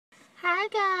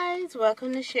Hi guys,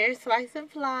 welcome to Share Slice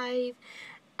of Life.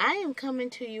 I am coming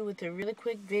to you with a really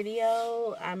quick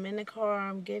video. I'm in the car,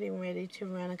 I'm getting ready to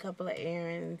run a couple of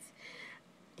errands.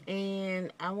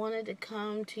 And I wanted to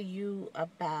come to you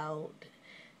about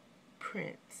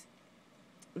Prince,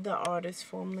 the artist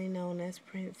formerly known as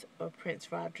Prince or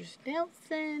Prince Rogers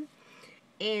Nelson.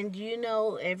 And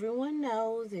everyone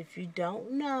knows. If you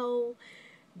don't know,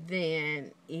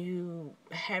 then you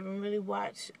haven't really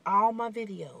watched all my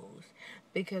videos,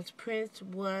 because Prince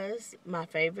was my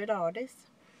favorite artist.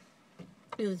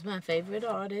 He was my favorite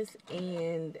artist,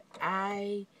 and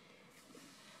I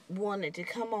wanted to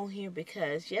come on here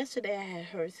because yesterday I had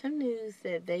heard some news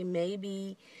that they may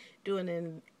be doing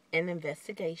an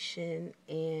investigation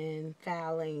and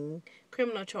filing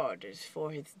criminal charges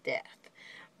for his death.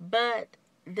 But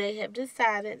they have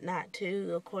decided not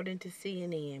to, according to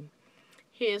CNN.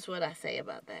 Here's what I say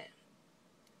about that.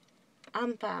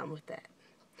 I'm fine with that.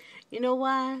 You know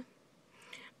why?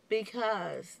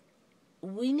 Because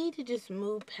we need to just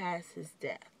move past his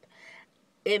death.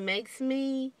 It makes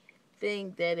me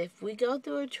think that if we go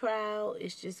through a trial,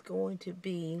 it's just going to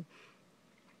be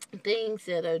things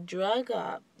that are drug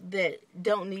up that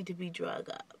don't need to be drug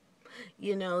up.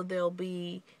 There'll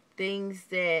be things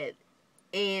that,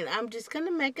 and I'm just going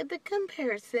to make the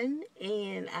comparison.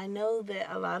 And I know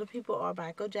that a lot of people are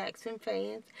Michael Jackson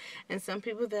fans, and some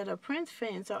people that are Prince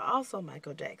fans are also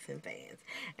Michael Jackson fans.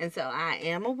 And so I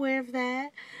am aware of that.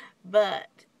 But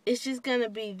it's just going to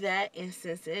be that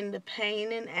instance, and the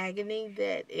pain and agony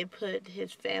that it put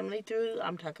his family through.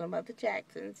 I'm talking about the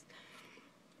Jacksons.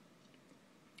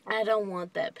 I don't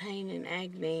want that pain and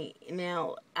agony.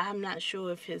 Now, I'm not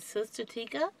sure if his sister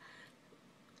Tika,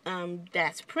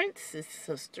 that's Prince's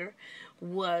sister,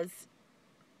 was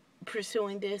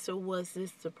pursuing this, or was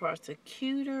this the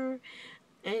prosecutor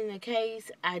in the case?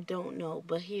 I don't know.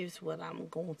 But here's what I'm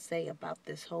going to say about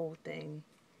this whole thing.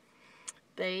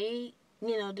 They,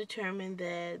 determined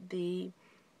that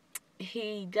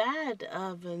he died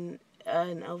of an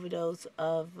overdose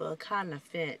of a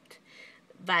counterfeit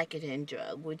Vicodin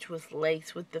drug, which was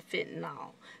laced with the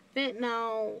fentanyl.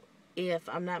 Fentanyl, if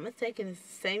I'm not mistaken, is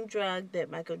the same drug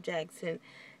that Michael Jackson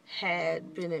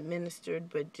had been administered,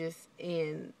 but just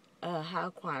in high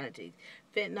quantities.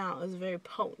 Fentanyl is a very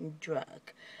potent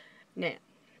drug. Now,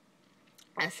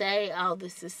 I say all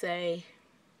this to say,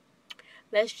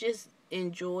 let's just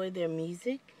enjoy their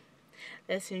music.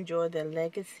 Let's enjoy their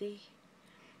legacy.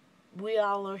 We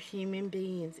all are human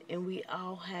beings, and we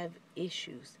all have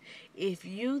issues. If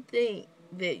you think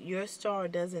that your star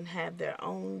doesn't have their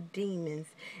own demons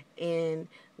and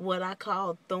what I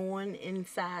call thorn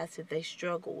insides that they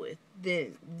struggle with,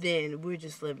 then we're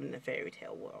just living in a fairy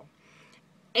tale world.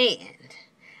 And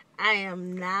I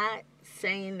am not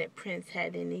saying that Prince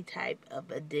had any type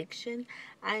of addiction.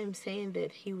 I am saying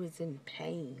that he was in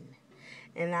pain.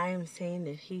 And I am saying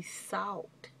that he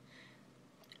sought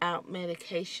out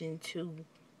medication to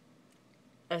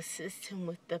assist him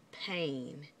with the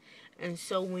pain. And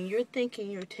so when you're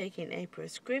thinking you're taking a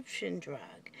prescription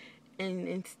drug, and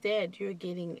instead you're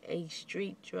getting a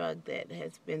street drug that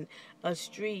has been a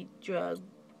street drug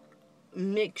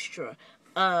mixture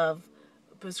of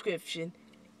prescription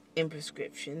and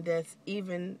prescription that's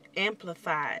even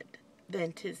amplified the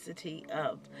intensity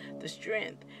of the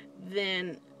strength,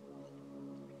 then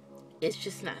it's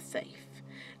just not safe.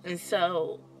 And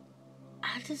so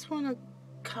I just want to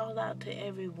call out to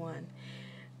everyone.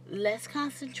 Let's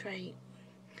concentrate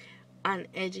on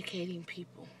educating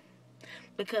people,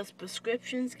 because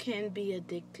prescriptions can be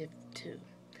addictive too.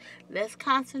 Let's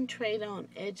concentrate on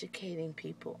educating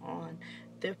people on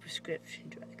their prescription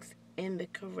drugs and the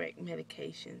correct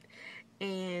medications.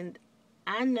 And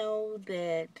I know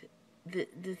that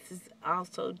this is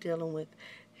also dealing with,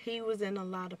 he was in a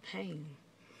lot of pain.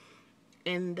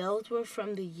 And those were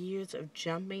from the years of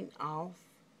jumping off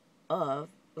of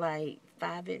like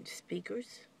 5-inch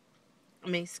speakers.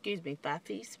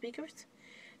 5-feet speakers.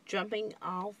 Jumping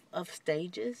off of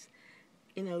stages,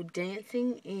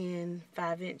 dancing in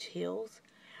 5-inch heels.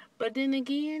 But then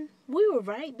again, we were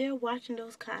right there watching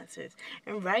those concerts,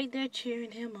 and right there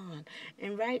cheering him on,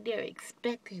 and right there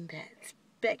expecting that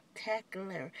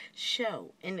spectacular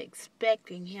show, and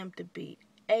expecting him to be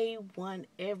A1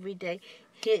 every day,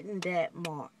 hitting that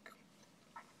mark.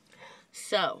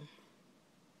 So,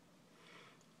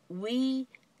 we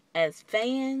as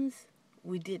fans,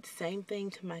 we did the same thing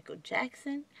to Michael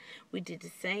Jackson. We did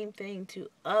the same thing to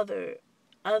other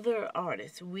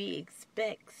artists. We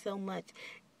expect so much.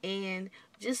 And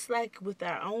just like with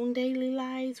our own daily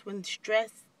lives, when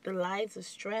the lives of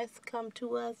stress come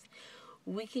to us,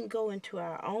 we can go into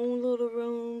our own little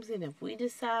rooms, and if we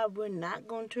decide we're not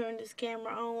going to turn this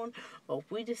camera on, or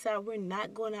if we decide we're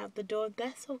not going out the door,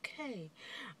 that's okay.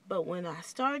 But when I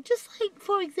start, just like,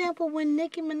 for example, when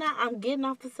Nicki Minaj, I'm getting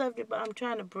off the subject, but I'm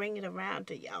trying to bring it around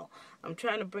to y'all. I'm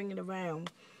trying to bring it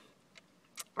around.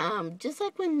 Just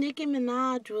like when Nicki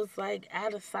Minaj was, like,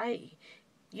 out of sight.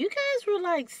 You guys were,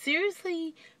 like,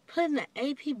 seriously putting an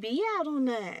APB out on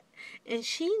that. And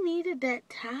she needed that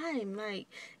time. Like,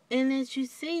 and as you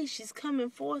see, she's coming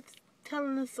forth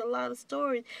telling us a lot of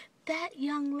stories. That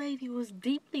young lady was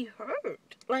deeply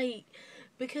hurt. Like,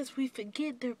 because we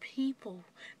forget they're people.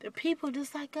 They're people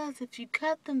just like us. If you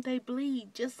cut them, they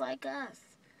bleed just like us.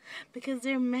 Because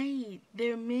they're made.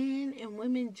 They're men and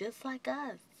women just like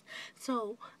us.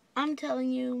 So, I'm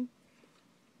telling you,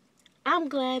 I'm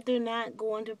glad they're not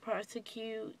going to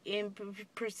prosecute and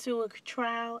pursue a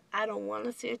trial. I don't want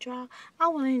to see a trial. I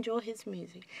want to enjoy his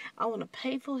music. I want to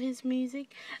pay for his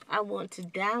music. I want to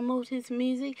download his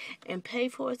music and pay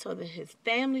for it so that his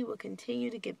family will continue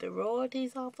to get the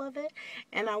royalties off of it.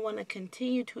 And I want to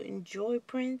continue to enjoy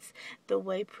Prince the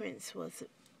way Prince was,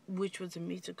 which was a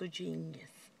musical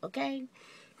genius. Okay?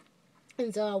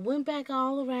 And so I went back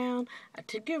all around. I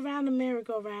took it around the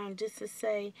merry-go-round just to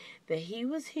say that he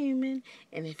was human.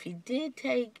 And if he did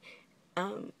take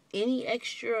any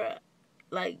extra,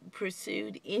 like,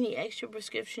 pursued any extra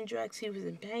prescription drugs, he was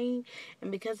in pain.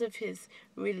 And because of his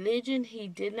religion, he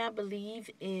did not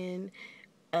believe in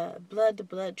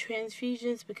blood-to-blood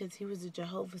transfusions because he was a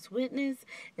Jehovah's Witness.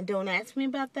 And don't ask me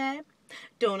about that.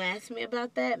 Don't ask me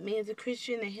about that. Me as a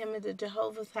Christian and him as a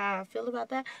Jehovah's, how I feel about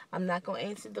that. I'm not going to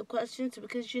answer the questions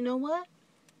because you know what?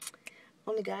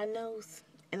 Only God knows.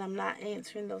 And I'm not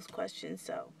answering those questions.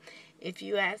 So if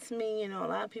you ask me, a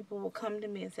lot of people will come to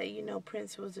me and say,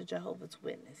 Prince was a Jehovah's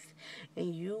Witness.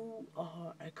 And you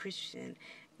are a Christian.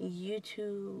 You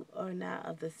two are not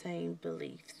of the same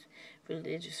beliefs,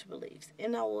 religious beliefs.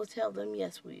 And I will tell them,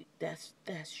 yes,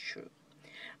 that's true.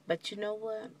 But you know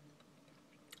what?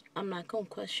 I'm not gonna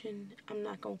question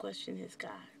his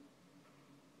God.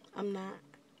 I'm not.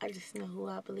 I just know who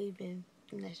I believe in,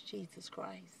 and that's Jesus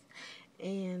Christ.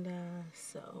 And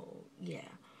so yeah.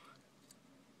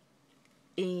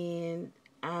 And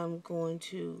I'm going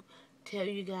to tell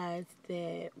you guys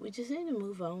that we just need to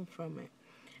move on from it.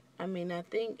 I mean, I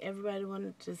think everybody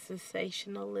wanted the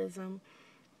sensationalism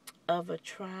of a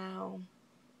trial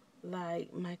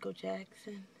like Michael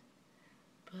Jackson,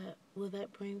 but will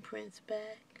that bring Prince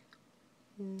back?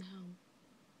 No.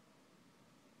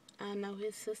 I know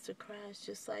his sister cries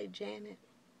just like Janet.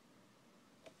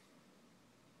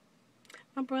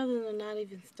 My brothers are not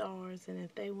even stars, and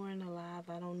if they weren't alive,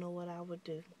 I don't know what I would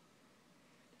do.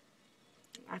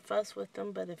 I fuss with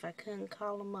them, but if I couldn't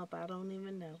call them up, I don't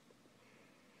even know.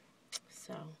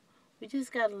 So, we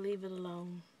just gotta leave it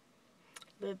alone.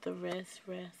 Let the rest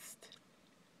rest.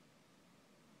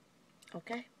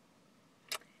 Okay?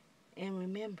 And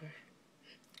remember,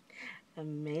 I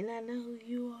may not know who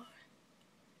you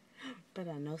are, but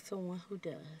I know someone who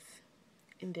does.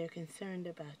 And they're concerned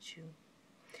about you.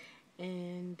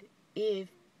 And if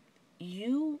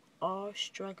you are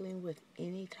struggling with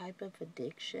any type of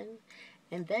addiction,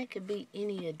 and that could be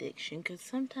any addiction, because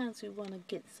sometimes we want to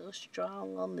get so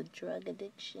strong on the drug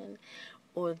addiction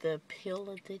or the pill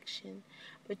addiction.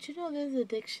 But there's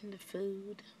addiction to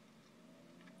food.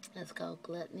 That's called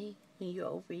gluttony, when you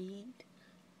overeat.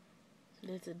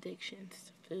 There's addictions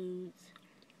to foods.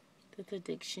 There's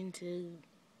addiction to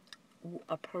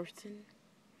a person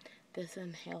that's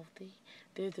unhealthy.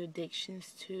 There's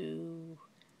addictions to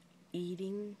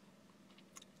eating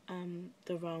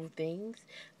the wrong things.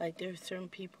 Like, there are certain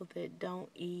people that don't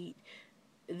eat.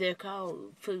 They're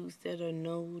called foods that are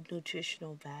no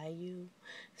nutritional value.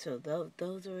 So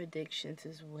those are addictions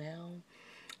as well.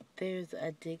 There's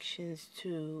addictions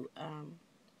to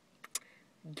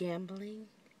gambling.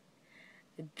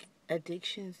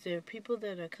 Addictions. There are people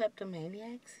that are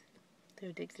kleptomaniacs. They're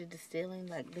addicted to stealing.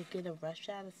 Like, they get a rush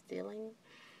out of stealing.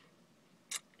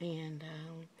 And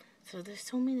so there's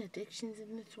so many addictions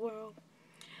in this world.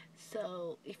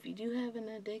 So if you do have an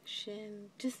addiction,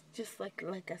 just like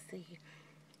I said,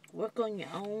 work on your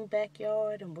own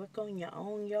backyard and work on your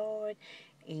own yard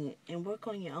and work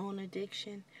on your own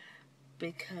addiction.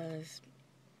 Because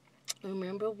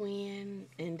remember when,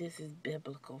 and this is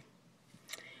biblical,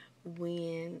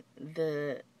 when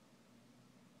the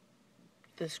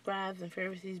scribes and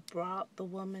Pharisees brought the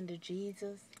woman to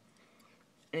Jesus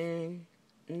and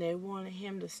they wanted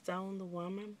him to stone the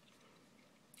woman.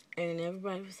 And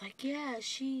everybody was like, yeah,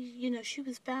 she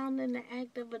was found in the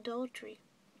act of adultery.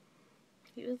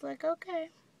 He was like, okay,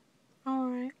 all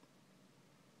right.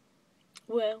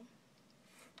 Well,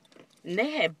 And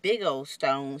they had big old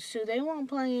stones too. They weren't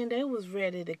playing. They was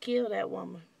ready to kill that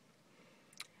woman.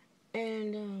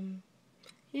 And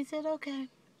he said, okay.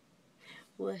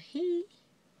 Well, he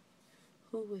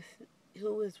who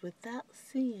was without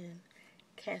sin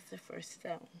cast the first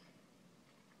stone.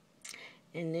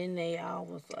 And then they all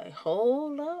was like,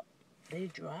 hold up. They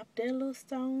dropped their little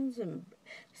stones, and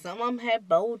some of them had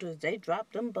boulders. They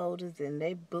dropped them boulders and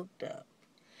they booked up.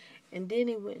 And then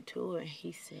he went to her and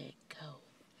he said, go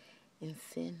and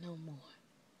sin no more.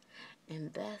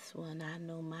 And that's when I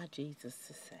know my Jesus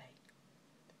to say,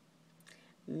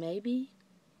 maybe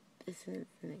this is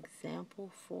an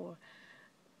example for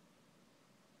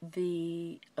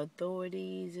the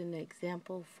authorities, an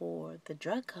example for the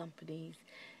drug companies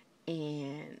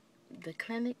and the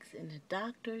clinics and the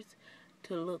doctors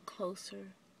to look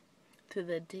closer to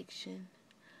the addiction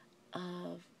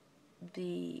of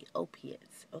the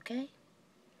opiates, okay?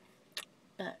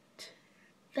 But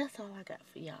that's all I got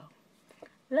for y'all.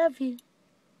 Love you.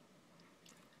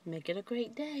 Make it a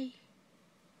great day.